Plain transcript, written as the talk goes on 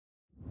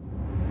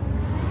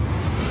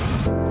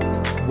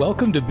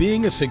Welcome to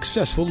Being a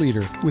Successful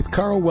Leader with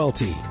Carl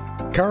Welty.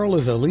 Carl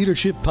is a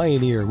leadership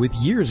pioneer with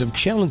years of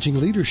challenging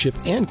leadership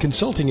and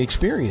consulting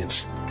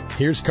experience.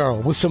 Here's Carl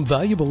with some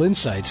valuable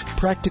insights,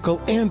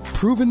 practical and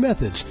proven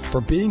methods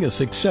for being a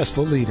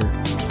successful leader.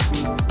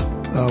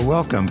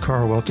 Welcome,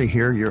 Carl Welty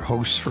here, your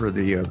host for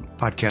the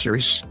podcast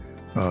series,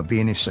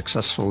 Being a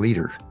Successful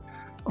Leader.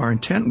 Our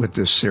intent with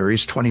this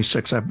series,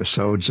 26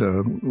 episodes,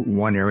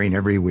 one airing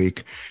every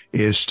week,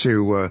 is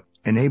to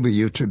enable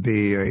you to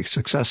be a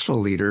successful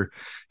leader,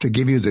 to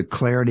give you the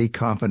clarity,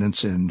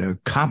 confidence,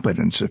 and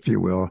competence, if you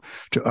will,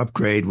 to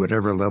upgrade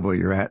whatever level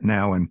you're at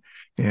now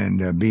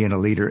and being a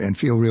leader and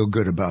feel real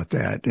good about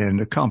that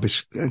and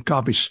accomplish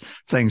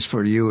things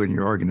for you and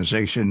your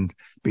organization,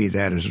 be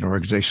that as an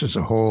organization as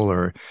a whole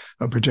or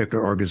a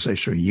particular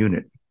organizational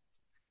unit.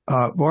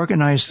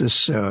 Organize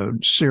this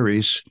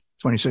series,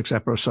 26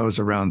 episodes,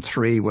 around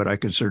three what I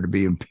consider to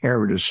be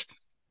imperatives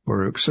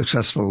for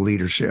successful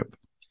leadership.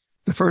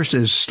 The first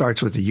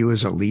starts with you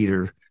as a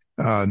leader,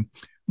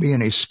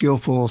 being a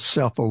skillful,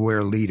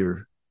 self-aware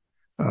leader.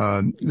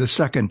 The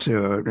second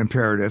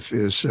imperative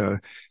is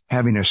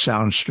having a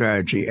sound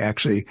strategy,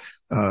 actually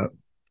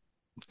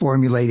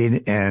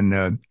formulating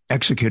and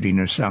executing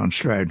a sound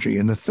strategy.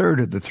 And the third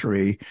of the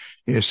three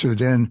is to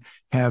then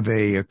have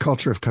a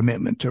culture of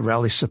commitment, to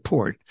rally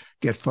support,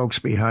 get folks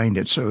behind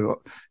it so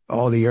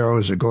all the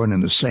arrows are going in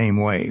the same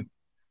way.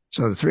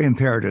 So the three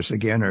imperatives,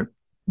 again, are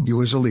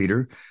you as a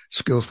leader,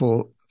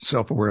 skillful,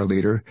 self-aware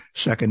leader.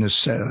 Second is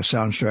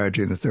sound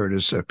strategy. And the third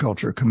is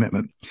culture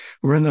commitment.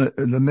 We're in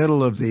the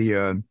middle of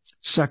the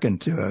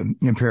second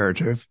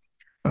imperative,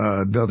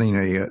 building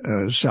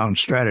a sound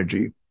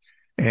strategy.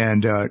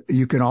 And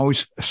you can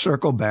always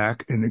circle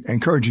back, and I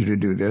encourage you to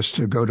do this,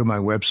 to go to my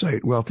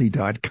website,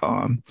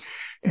 welty.com,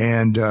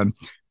 and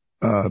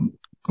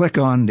click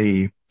on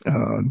the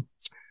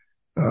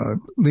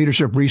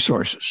leadership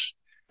resources,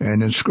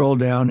 and then scroll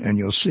down and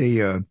you'll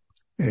see a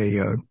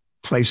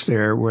place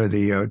there where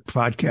the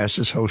podcast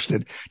is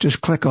hosted.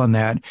 Just click on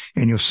that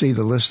and you'll see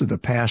the list of the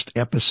past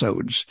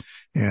episodes.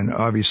 And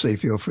obviously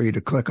feel free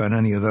to click on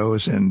any of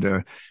those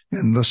and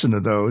listen to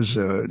those,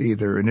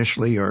 either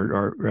initially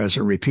or as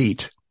a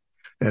repeat.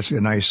 That's a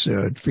nice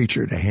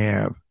feature to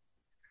have.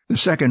 The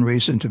second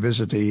reason to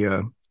visit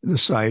the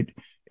site,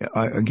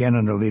 again,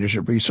 under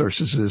leadership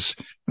resources, is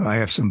I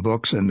have some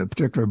books, and the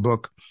particular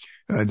book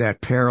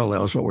that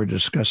parallels what we're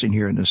discussing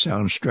here in the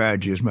sound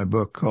strategy is my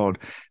book called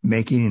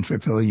Making and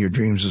Fulfilling Your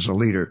Dreams as a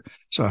Leader.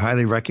 So I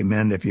highly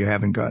recommend, if you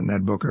haven't gotten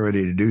that book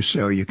already, to do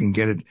so. You can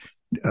get it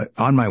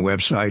on my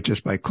website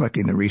just by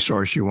clicking the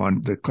resource you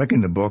want,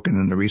 clicking the book and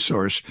then the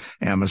resource,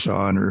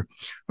 Amazon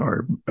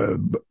or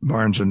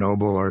Barnes and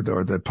Noble or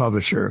the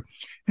publisher,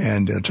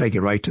 and take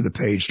it right to the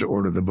page to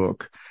order the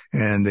book.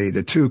 And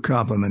the two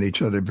complement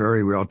each other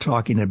very well,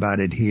 talking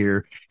about it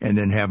here and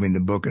then having the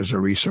book as a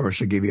resource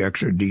to give you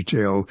extra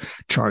detail,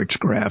 charts,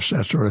 graphs,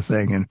 that sort of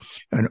thing, and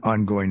an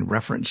ongoing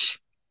reference.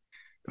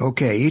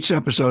 Okay, each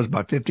episode is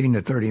about 15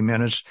 to 30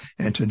 minutes,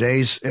 and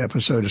today's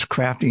episode is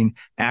crafting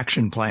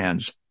action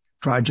plans,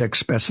 project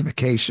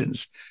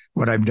specifications.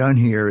 What I've done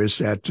here is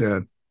that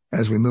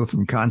as we move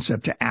from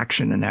concept to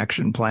action and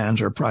action plans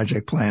or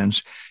project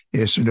plans,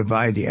 is to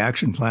divide the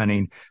action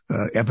planning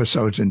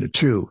episodes into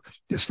two.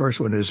 This first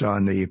one is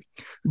on the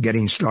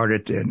getting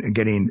started and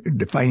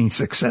defining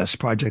success,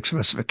 project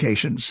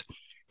specifications.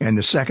 And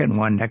the second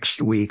one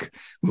next week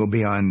will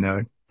be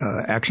on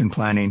action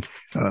planning,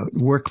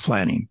 work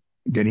planning,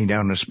 getting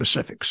down to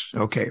specifics.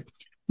 Okay.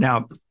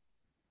 Now,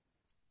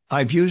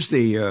 I've used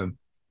before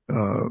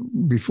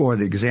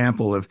the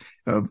example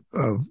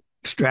of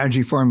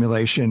strategy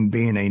formulation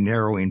being a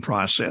narrowing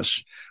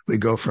process. We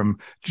go from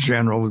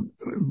general,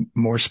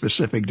 more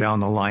specific down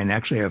the line.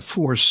 Actually, I have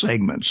four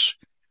segments.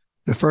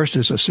 The first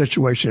is a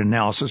situation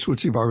analysis,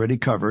 which you've already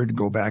covered.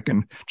 Go back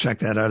and check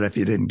that out if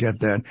you didn't get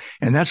that.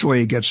 And that's where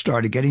you get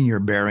started, getting your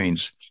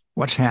bearings.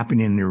 What's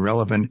happening in your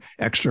relevant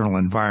external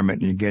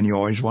environment? And again, you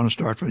always want to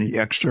start from the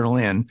external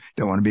in.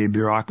 Don't want to be a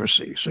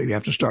bureaucracy. So you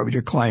have to start with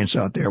your clients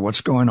out there.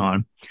 What's going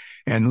on?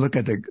 And look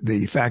at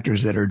the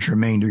factors that are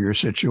germane to your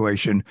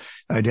situation.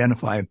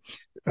 Identify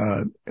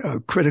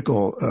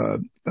critical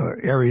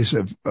areas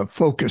of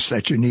focus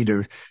that you need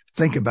to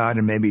think about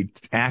and maybe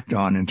act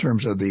on in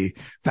terms of the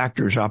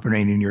factors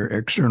operating in your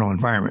external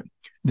environment.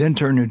 Then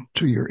turn it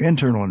to your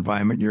internal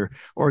environment, your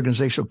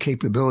organizational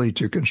capability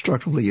to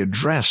constructively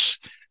address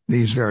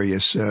these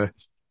various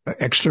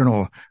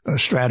external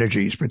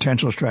strategies,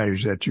 potential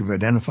strategies that you've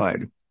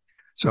identified.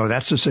 So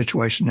that's the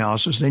situation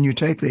analysis. Then you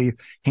take the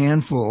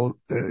handful,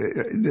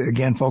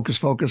 again, focus,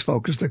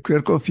 the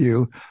critical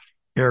few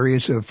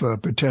areas of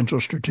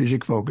potential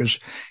strategic focus,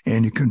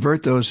 and you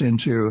convert those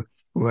into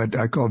what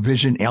I call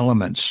vision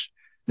elements.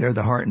 They're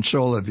the heart and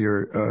soul of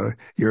your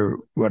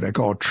what I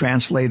call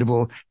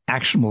translatable,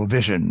 actionable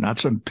vision, not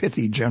some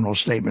pithy general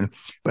statement,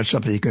 but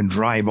something you can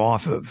drive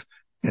off of.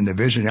 And the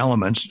vision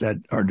elements that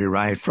are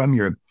derived from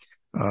your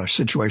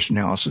situation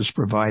analysis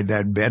provide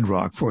that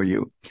bedrock for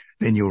you.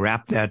 Then you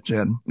wrap that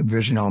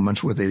vision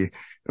elements with a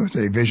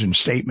vision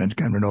statement,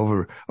 kind of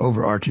an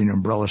overarching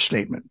umbrella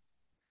statement.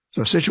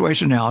 So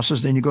situation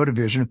analysis, then you go to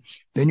vision,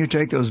 then you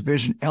take those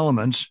vision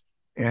elements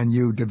and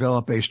you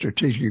develop a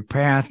strategic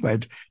path by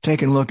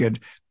taking a look at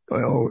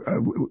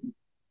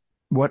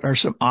what are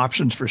some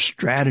options for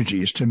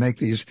strategies to make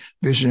these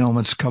vision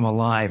elements come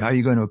alive? How are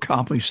you going to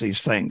accomplish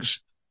these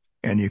things?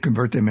 And you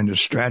convert them into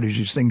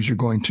strategies, things you're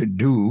going to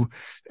do,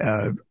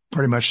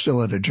 pretty much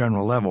still at a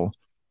general level.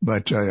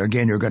 But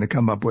again, you're going to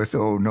come up with,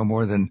 no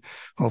more than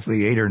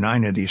hopefully 8 or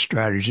 9 of these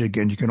strategies.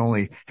 Again, you can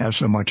only have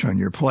so much on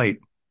your plate.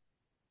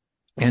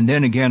 And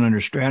then again, under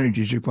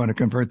strategies, you want to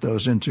convert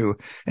those into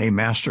a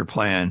master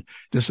plan.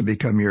 This will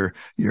become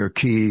your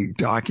key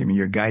document,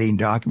 your guiding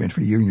document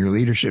for you and your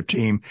leadership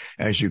team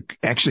as you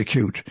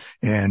execute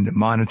and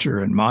monitor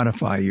and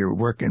modify your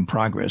work in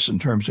progress in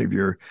terms of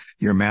your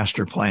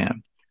master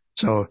plan.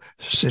 So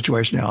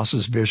situation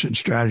analysis, vision,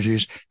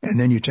 strategies, and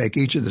then you take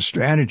each of the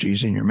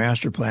strategies in your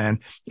master plan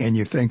and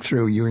you think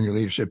through, you and your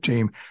leadership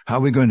team, how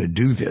are we going to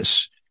do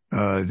this?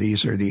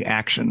 These are the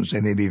actions.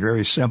 They may be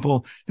very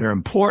simple. They're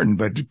important,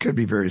 but it could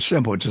be very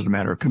simple. It's just a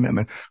matter of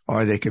commitment,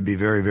 or they could be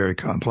very, very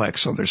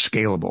complex. So they're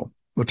scalable.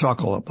 We'll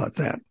talk all about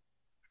that.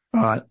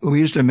 We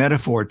used a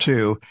metaphor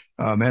too,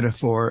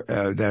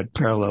 that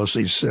parallels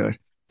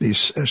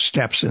these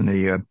steps in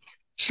the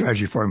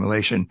strategy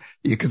formulation.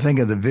 You can think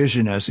of the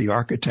vision as the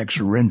architect's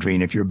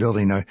rendering. If you're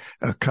building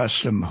a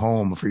custom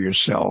home for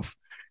yourself,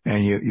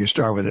 and you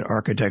start with an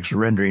architect's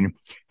rendering,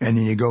 and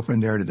then you go from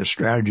there to the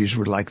strategies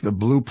with like the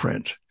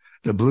blueprint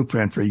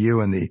for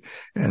you and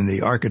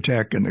the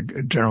architect and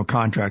the general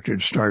contractor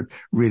to start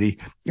really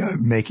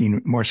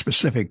making more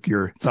specific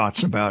your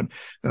thoughts about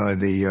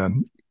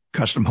the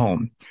custom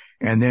home.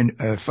 And then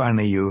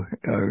finally you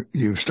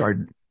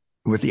start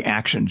with the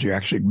actions. You're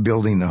actually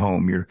building the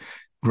home. You're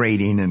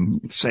grading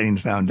and setting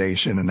the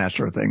foundation and that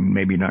sort of thing.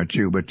 Maybe not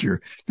you, but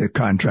the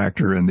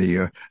contractor and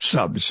the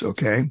subs.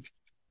 Okay.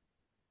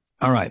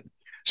 All right.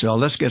 So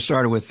let's get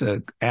started with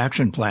the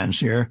action plans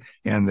here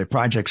and the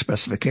project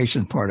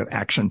specification part of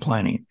action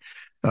planning.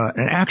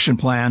 An action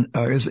plan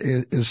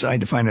is I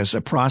define as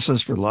a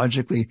process for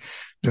logically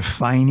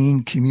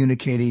defining,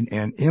 communicating,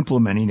 and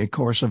implementing a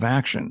course of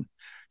action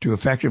to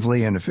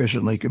effectively and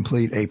efficiently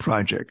complete a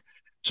project.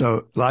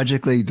 So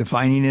logically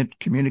defining it,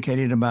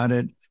 communicating about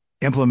it,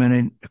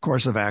 implementing a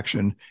course of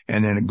action,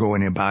 and then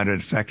going about it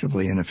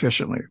effectively and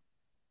efficiently.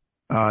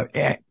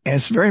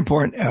 It's very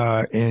important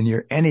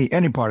in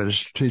any part of the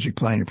strategic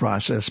planning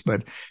process,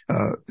 but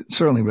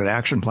certainly with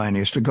action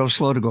planning is to go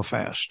slow to go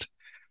fast.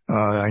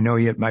 I know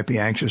you might be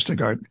anxious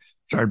to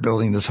start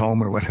building this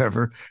home or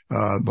whatever,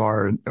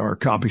 or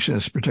accomplishing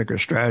this particular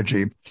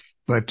strategy,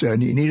 but you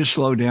need to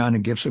slow down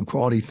and give some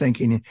quality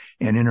thinking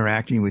and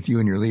interacting with you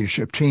and your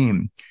leadership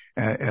team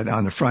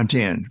on the front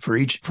end for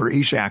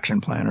each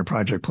action plan or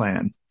project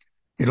plan.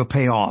 It'll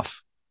pay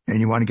off. And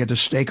you want to get the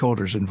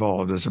stakeholders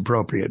involved as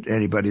appropriate,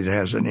 anybody that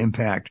has an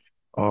impact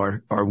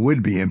or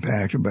would be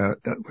impact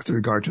with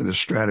regard to the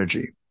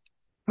strategy.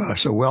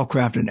 So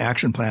well-crafted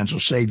action plans will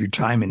save you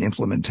time in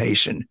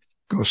implementation.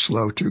 Go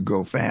slow to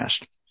go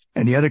fast.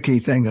 And the other key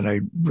thing that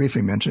I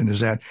briefly mentioned is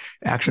that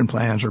action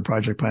plans or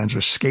project plans are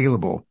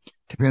scalable.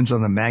 Depends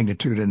on the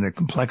magnitude and the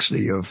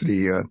complexity of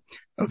the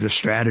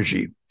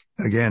strategy.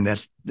 Again,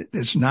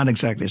 it's not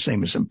exactly the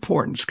same as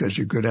importance, because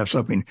you could have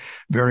something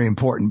very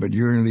important, but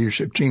your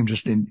leadership team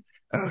just need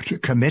to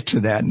commit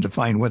to that and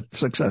define what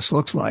success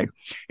looks like,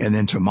 and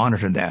then to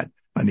monitor that.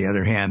 On the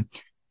other hand,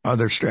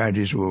 other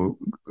strategies will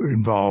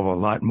involve a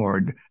lot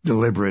more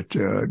deliberate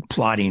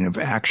plotting of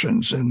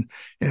actions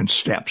and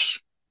steps.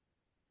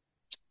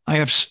 I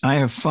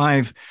have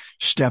 5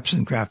 steps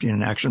in crafting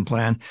an action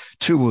plan.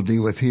 2 we'll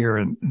deal with here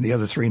and the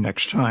other 3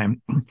 next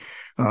time.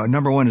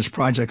 Number 1 is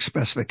project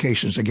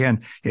specifications.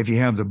 Again, if you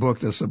have the book,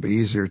 this will be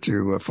easier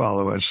to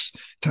follow as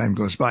time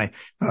goes by.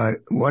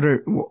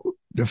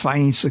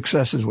 Defining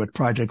success is what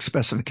project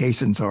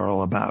specifications are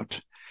all about.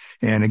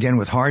 And again,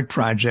 with hard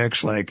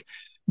projects like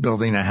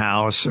building a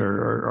house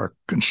or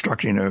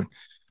constructing a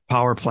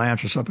power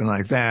plant or something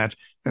like that,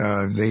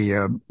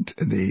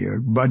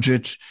 the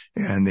budget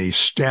and the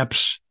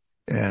steps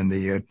and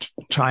the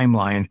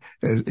timeline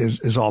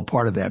is all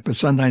part of that. But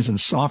sometimes in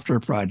softer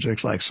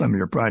projects, like some of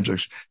your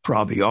projects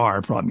probably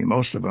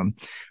most of them,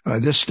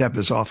 this step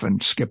is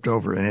often skipped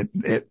over, and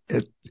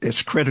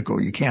it's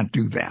critical. You can't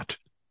do that.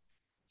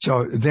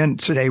 So then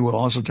today we'll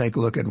also take a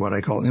look at what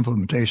I call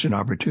implementation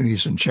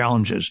opportunities and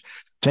challenges,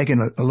 taking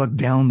a look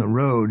down the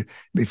road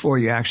before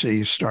you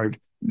actually start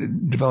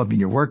developing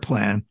your work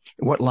plan,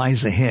 what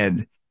lies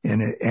ahead,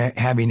 and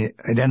having it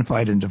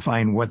identified and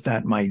defined what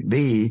that might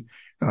be.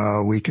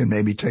 We can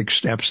maybe take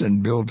steps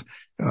and build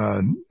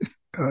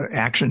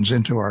actions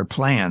into our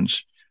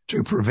plans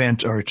to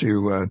prevent or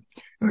to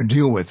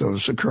deal with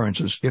those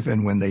occurrences if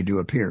and when they do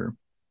appear.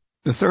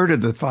 The third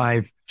of the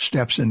 5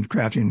 steps in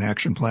crafting an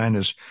action plan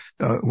is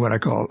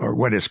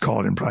what is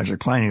called in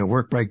project planning a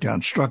work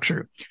breakdown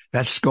structure.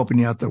 That's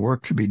scoping out the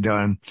work to be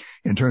done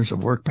in terms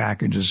of work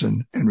packages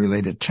and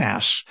related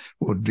tasks.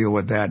 We'll deal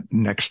with that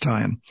next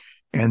time.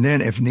 And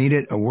then if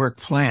needed, a work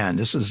plan.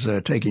 This is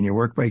taking your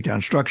work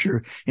breakdown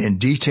structure and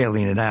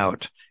detailing it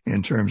out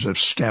in terms of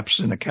steps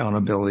and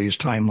accountabilities,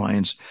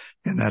 timelines,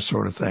 and that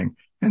sort of thing.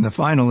 And the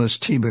final is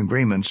team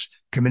agreements,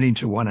 committing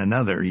to one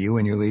another, you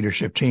and your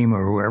leadership team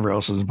or whoever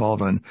else is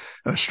involved in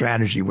a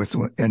strategy with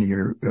any of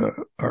your,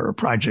 or a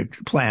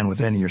project plan with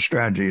any of your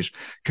strategies,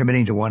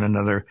 committing to one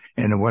another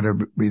and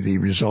whatever be the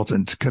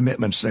resultant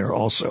commitments there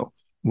also.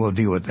 We'll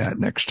deal with that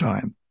next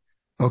time.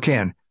 Okay.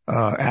 And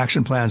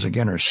action plans,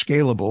 again, are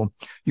scalable.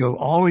 You'll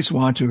always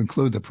want to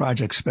include the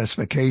project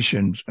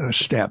specification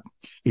step,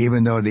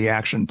 even though the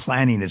action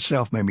planning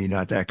itself may be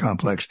not that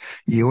complex.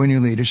 You and your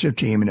leadership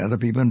team and other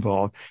people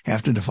involved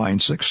have to define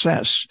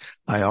success.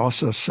 I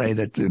also say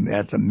that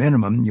at the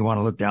minimum, you want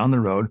to look down the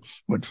road,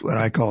 what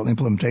I call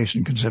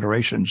implementation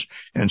considerations,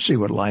 and see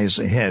what lies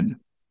ahead.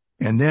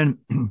 And then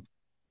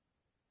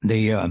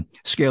the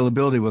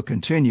scalability will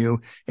continue.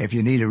 If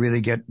you need to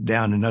really get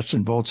down to nuts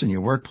and bolts in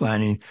your work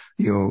planning,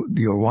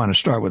 you'll want to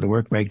start with the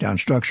work breakdown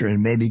structure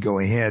and maybe go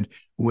ahead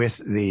with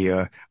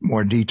the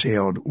more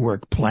detailed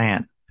work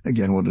plan.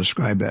 Again, we'll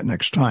describe that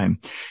next time.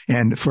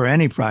 And for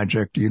any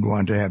project, you'd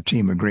want to have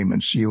team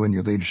agreements, you and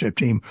your leadership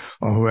team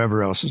or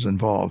whoever else is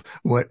involved.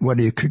 What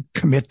do you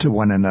commit to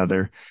one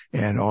another?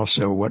 And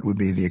also what would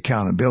be the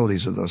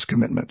accountabilities of those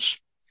commitments?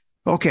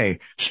 Okay.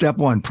 Step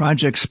 1,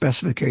 project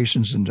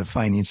specifications and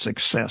defining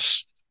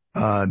success.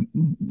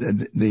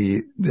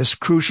 This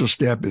crucial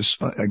step is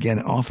again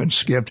often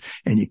skipped,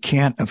 and you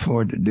can't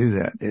afford to do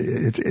that.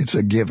 It's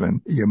a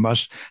given. You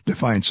must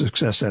define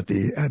success at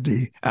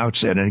the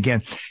outset. And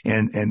again,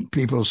 and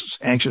people's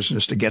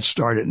anxiousness to get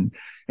started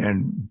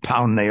and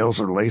pound nails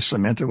or lay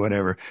cement or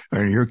whatever,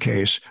 or in your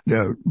case,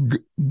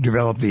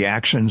 develop the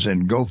actions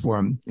and go for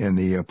them in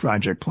the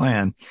project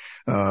plan.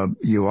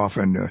 You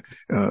often,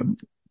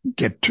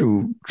 get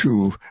too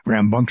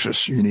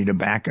rambunctious. You need to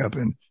back up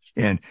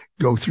and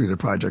go through the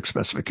project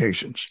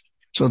specifications.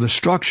 So the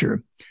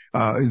structure,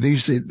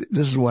 this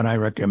is what I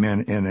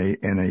recommend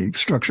in a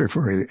structure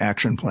for an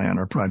action plan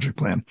or project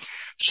plan.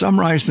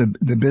 Summarize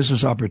the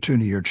business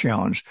opportunity or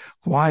challenge.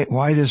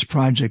 Why this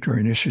project or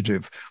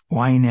initiative?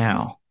 Why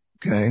now?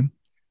 Okay.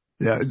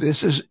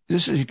 This is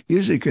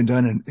usually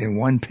done in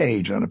one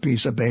page on a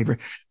piece of paper,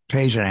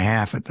 page and a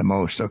half at the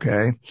most.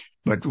 Okay.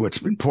 But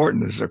what's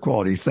important is the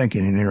quality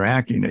thinking and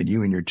interacting that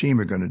you and your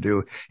team are going to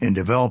do in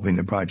developing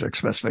the project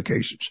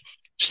specifications.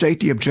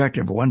 State the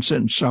objective, one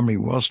sentence summary,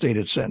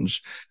 well-stated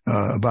sentence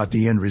about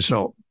the end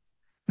result.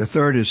 The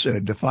third is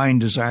define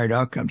desired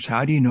outcomes.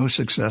 How do you know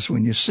success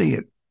when you see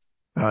it?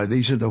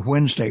 These are the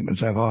when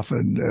statements I've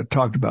often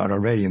talked about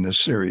already in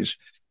this series.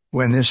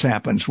 When this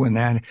happens, when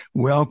that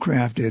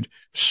well-crafted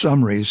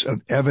summaries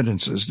of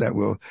evidences that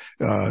will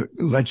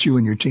let you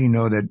and your team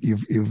know that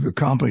you've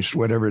accomplished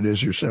whatever it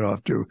is you're set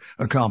off to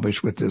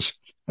accomplish with this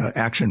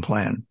action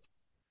plan.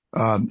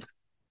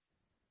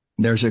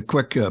 There's a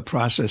quick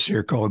process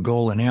here called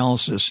goal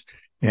analysis.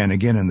 And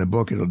again, in the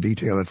book, it'll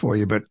detail it for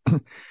you. But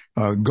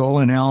goal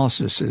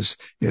analysis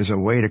is a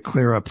way to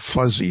clear up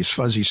fuzzy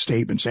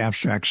statements,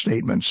 abstract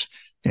statements.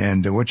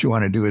 And what you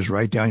want to do is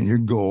write down your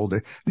goal.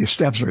 The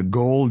steps are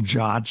goal,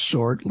 jot,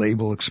 sort,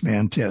 label,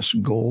 expand, test.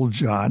 Goal,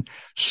 jot,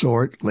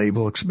 sort,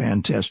 label,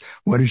 expand, test.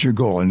 What is your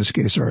goal? In this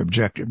case, our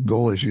objective.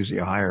 Goal is usually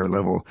a higher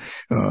level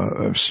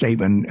of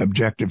statement.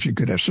 Objectives, you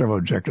could have several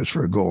objectives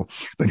for a goal.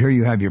 But here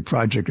you have your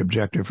project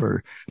objective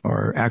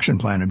or action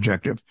plan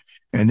objective.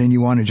 And then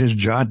you want to just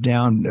jot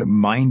down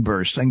mind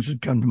bursts, things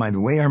that come to mind. The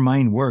way our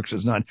mind works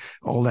is not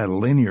all that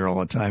linear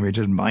all the time. It's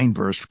just mind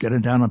bursts. Get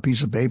it down on a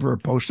piece of paper or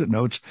Post-it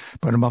notes,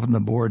 put them up on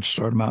the board,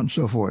 sort them out and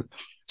so forth.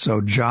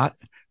 So jot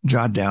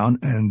down,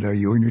 and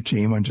you and your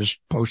team on just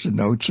Post-it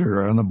notes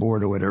or on the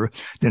board or whatever,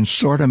 then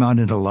sort them out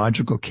into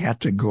logical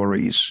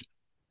categories.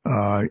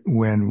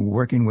 When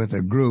working with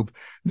a group,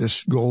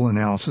 this goal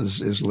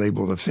analysis is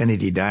labeled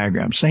affinity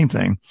diagram. Same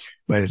thing,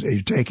 but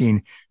you're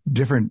taking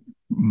different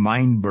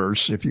mind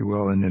bursts, if you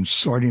will, and then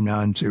sorting them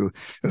down to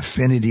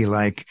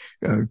affinity-like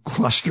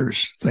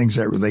clusters, things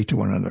that relate to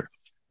one another.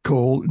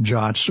 Goal,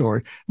 jot,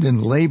 sort,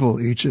 then label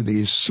each of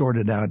these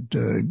sorted out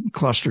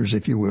clusters,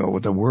 if you will,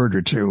 with a word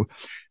or two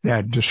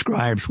that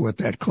describes what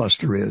that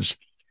cluster is.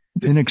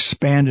 Then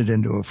expand it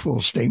into a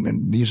full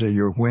statement. These are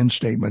your when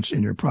statements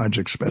in your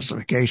project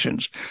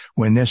specifications.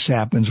 When this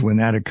happens, when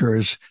that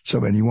occurs. So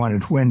when you want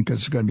it when, because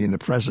it's going to be in the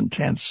present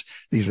tense.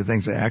 These are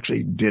things that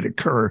actually did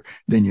occur.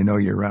 Then you know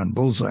you're around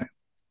bullseye.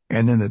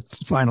 And then the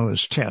final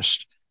is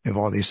test. If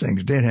all these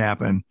things did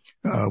happen,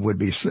 would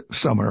be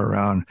somewhere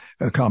around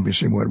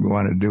accomplishing what we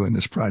want to do in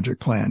this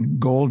project plan.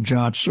 Goal,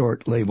 jot,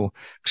 sort, label,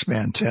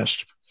 expand,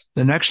 test.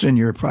 The next in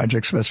your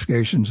project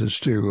specifications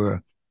is to,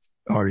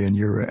 or in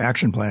your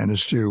action plan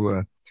is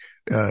to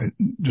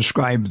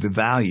describe the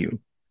value.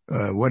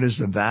 What is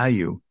the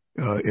value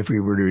if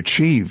we were to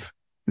achieve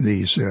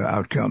these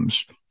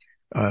outcomes?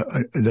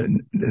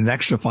 The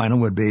next to final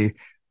would be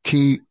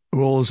key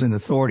roles and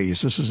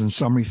authorities. This is in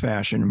summary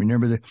fashion.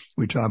 Remember that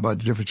we talk about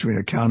the difference between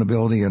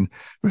accountability and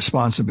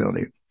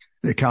responsibility.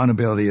 The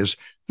accountability is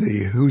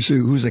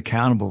who's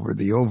accountable for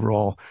the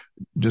overall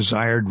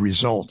desired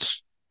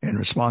results. and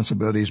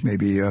responsibilities,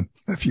 maybe a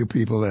few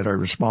people that are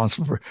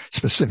responsible for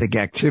specific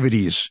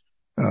activities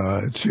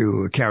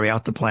to carry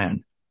out the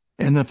plan.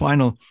 And the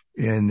final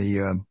in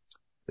the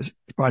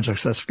project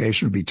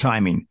specification would be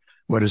timing.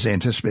 What is the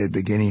anticipated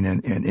beginning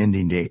and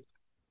ending date?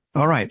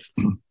 All right.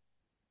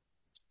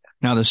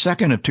 Now, the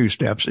second of two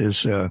steps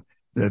is of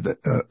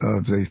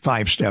the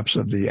 5 steps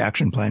of the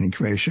action planning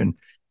creation.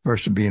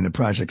 First would be in the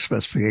project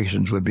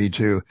specifications would be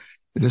to,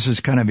 this is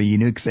kind of a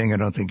unique thing I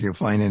don't think you'll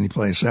find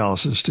anyplace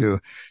else, is to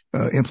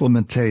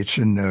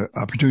implementation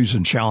opportunities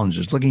and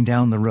challenges, looking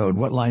down the road,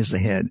 what lies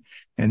ahead,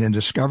 and then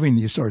discovering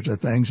these sorts of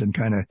things and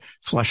kind of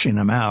fleshing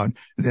them out,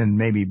 then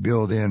maybe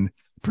build in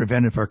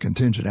preventive or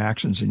contingent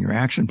actions in your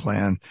action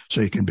plan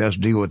so you can best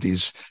deal with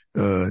these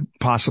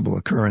possible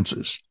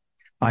occurrences.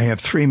 I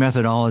have 3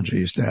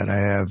 methodologies that I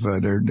have.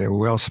 They're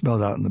well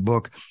spelled out in the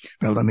book,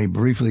 but let me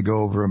briefly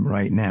go over them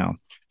right now.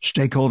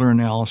 Stakeholder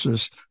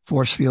analysis,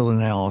 force field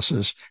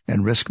analysis,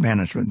 and risk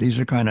management. These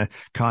are kind of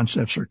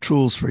concepts or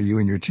tools for you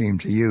and your team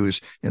to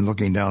use in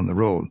looking down the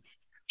road.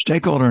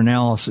 Stakeholder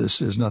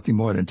analysis is nothing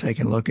more than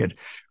taking a look at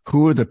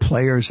who are the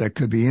players that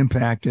could be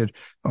impacted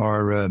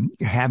or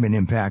have an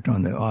impact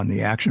on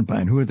the action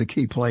plan. Who are the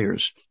key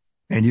players?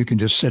 And you can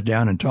just sit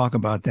down and talk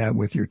about that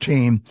with your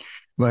team.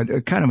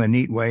 But kind of a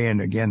neat way,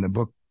 and again, the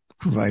book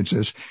provides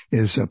this,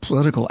 is a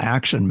political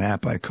action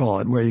map, I call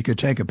it, where you could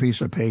take a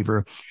piece of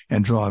paper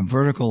and draw a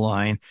vertical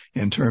line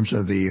in terms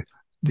of the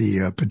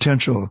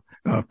potential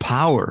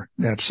power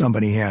that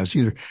somebody has,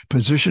 either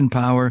position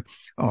power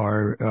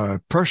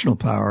or personal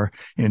power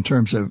in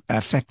terms of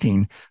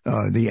affecting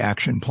the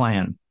action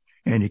plan.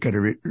 And you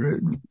could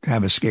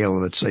have a scale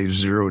of, let's say,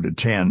 0 to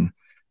 10.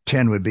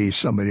 10 would be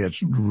somebody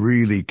that's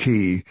really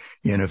key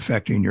in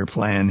affecting your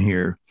plan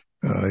here,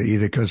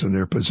 either because of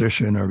their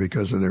position or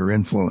because of their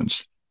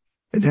influence.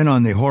 And then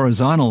on the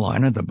horizontal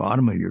line at the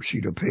bottom of your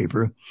sheet of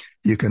paper,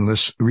 you can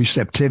list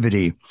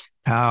receptivity.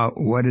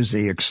 What is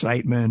the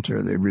excitement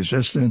or the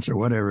resistance or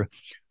whatever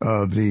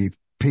of the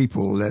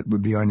people that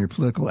would be on your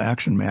political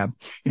action map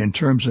in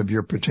terms of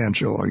your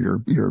potential or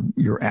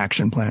your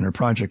action plan or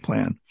project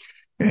plan.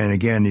 And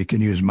again, you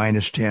can use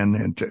 -10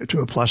 and to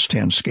a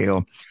 +10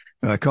 scale.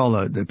 I call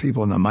the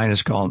people in the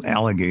minus column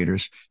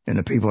alligators and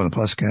the people in the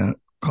plus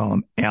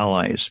column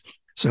allies.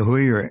 So who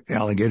are your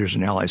alligators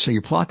and allies? So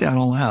you plot that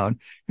all out,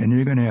 and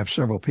you're going to have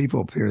several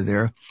people appear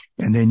there.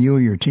 And then you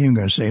and your team are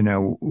going to say,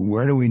 now,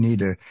 where do we need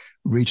to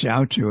reach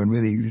out to and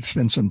really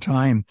spend some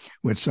time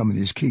with some of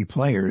these key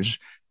players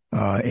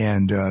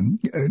and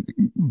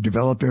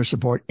develop their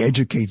support,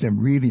 educate them.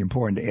 Really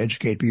important to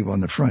educate people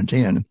on the front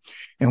end.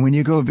 And when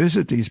you go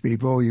visit these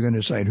people, you're going to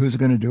decide who's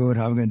going to do it,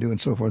 how we're going to do it,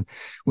 and so forth.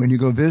 When you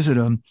go visit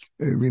them,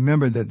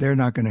 remember that they're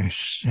not going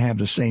to have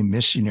the same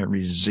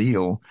missionary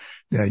zeal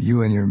that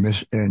you and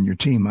your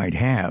team might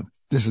have.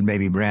 This is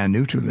maybe brand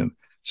new to them.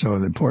 So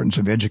the importance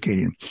of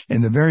educating.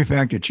 And the very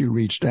fact that you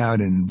reached out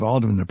and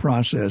involved in the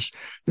process,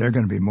 they're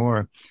going to be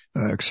more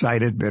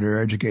excited, better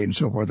educated, and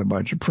so forth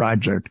about your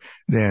project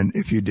than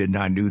if you did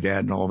not do that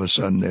and all of a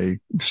sudden they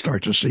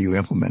start to see you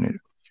implement it.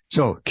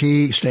 So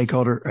key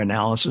stakeholder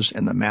analysis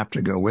and the map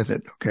to go with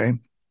it, okay?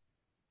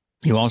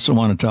 You also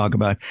want to talk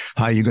about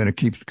how you're going to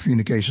keep the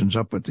communications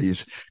up with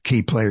these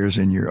key players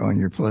on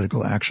your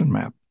political action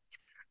map.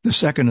 The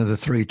second of the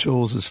 3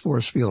 tools is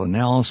force field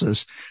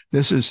analysis.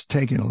 This is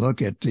taking a look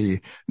at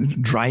the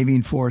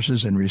driving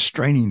forces and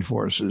restraining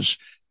forces.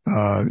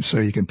 So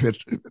you can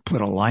put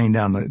a line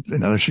down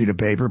another sheet of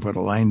paper, put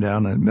a line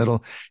down the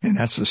middle, and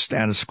that's the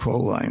status quo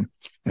line.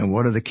 And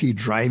what are the key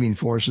driving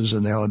forces?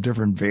 And they all have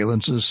different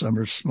valences. Some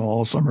are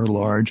small, some are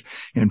large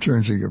in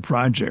terms of your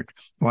project.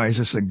 Why is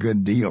this a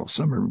good deal?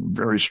 Some are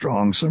very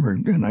strong, some are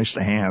nice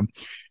to have.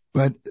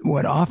 But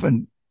what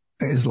often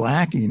is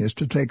lacking is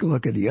to take a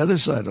look at the other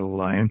side of the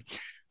line,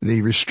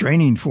 the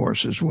restraining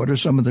forces. What are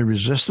some of the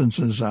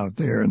resistances out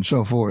there and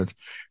so forth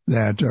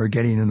that are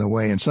getting in the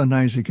way? And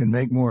sometimes you can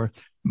make more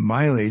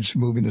mileage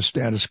moving the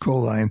status quo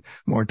line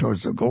more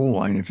towards the goal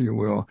line, if you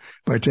will,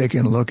 by taking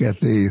a look at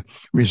the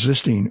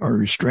resisting or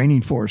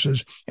restraining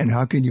forces and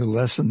how can you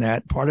lessen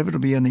that. Part of it will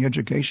be in the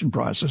education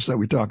process that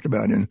we talked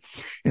about in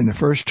the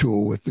first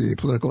tool with the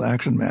political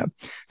action map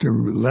to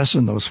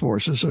lessen those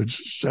forces. So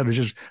instead of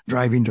just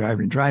driving,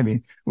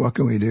 what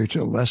can we do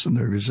to lessen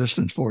the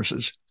resistance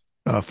forces?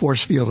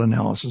 Force field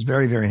analysis,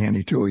 very, very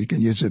handy tool. You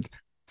can use it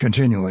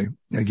continually.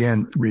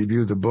 Again,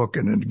 review the book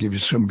and it'll give you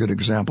some good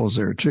examples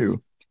there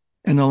too.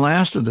 And the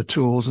last of the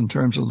tools in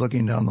terms of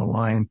looking down the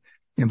line,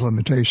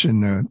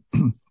 implementation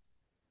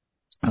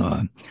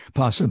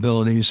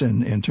possibilities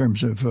and in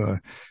terms of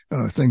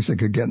things that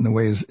could get in the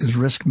way is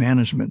risk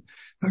management.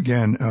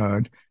 Again,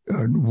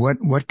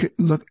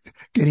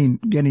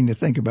 getting to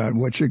think about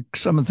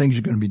some of the things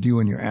you're going to be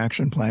doing in your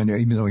action plan,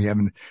 even though you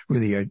haven't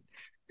really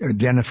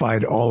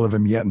identified all of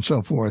them yet and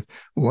so forth.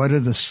 What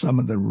are some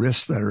of the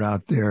risks that are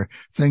out there,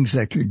 things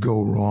that could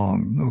go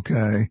wrong?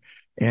 Okay.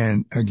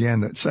 And again,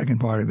 the second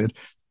part of it,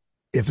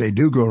 if they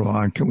do go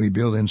wrong, can we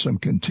build in some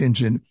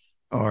contingent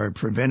or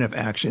preventive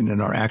action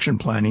in our action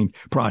planning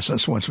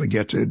process once we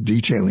get to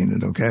detailing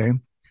it? Okay.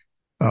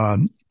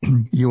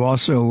 You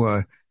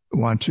also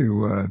want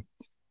to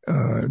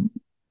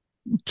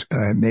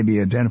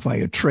maybe identify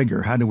a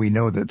trigger. How do we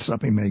know that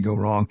something may go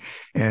wrong,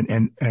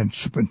 and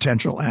some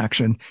potential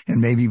action,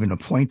 and maybe even a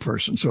point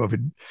person? So if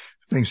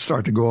things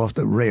start to go off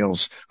the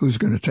rails, who's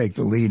going to take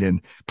the lead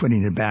in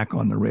putting it back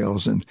on the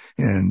rails and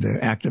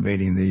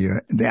activating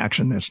the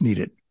action that's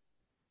needed?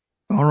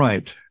 All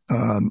right.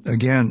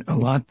 Again, a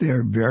lot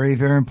there. Very,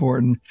 very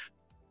important.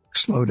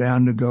 Slow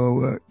down to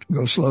go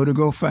slow to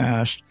go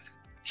fast.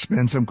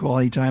 Spend some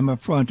quality time up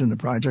front in the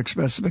project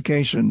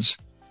specifications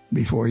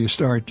before you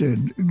start to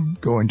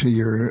go into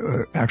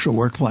your actual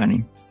work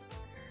planning.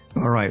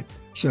 All right.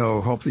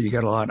 So hopefully you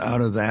got a lot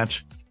out of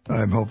that.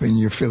 I'm hoping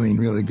you're feeling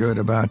really good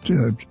about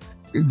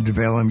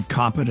developing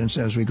competence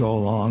as we go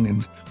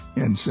along,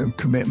 and some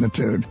commitment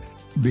to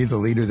be the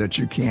leader that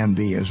you can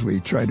be as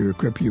we try to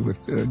equip you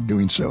with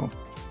doing so.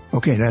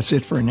 Okay, that's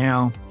it for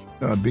now.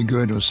 Be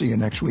good. We'll see you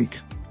next week.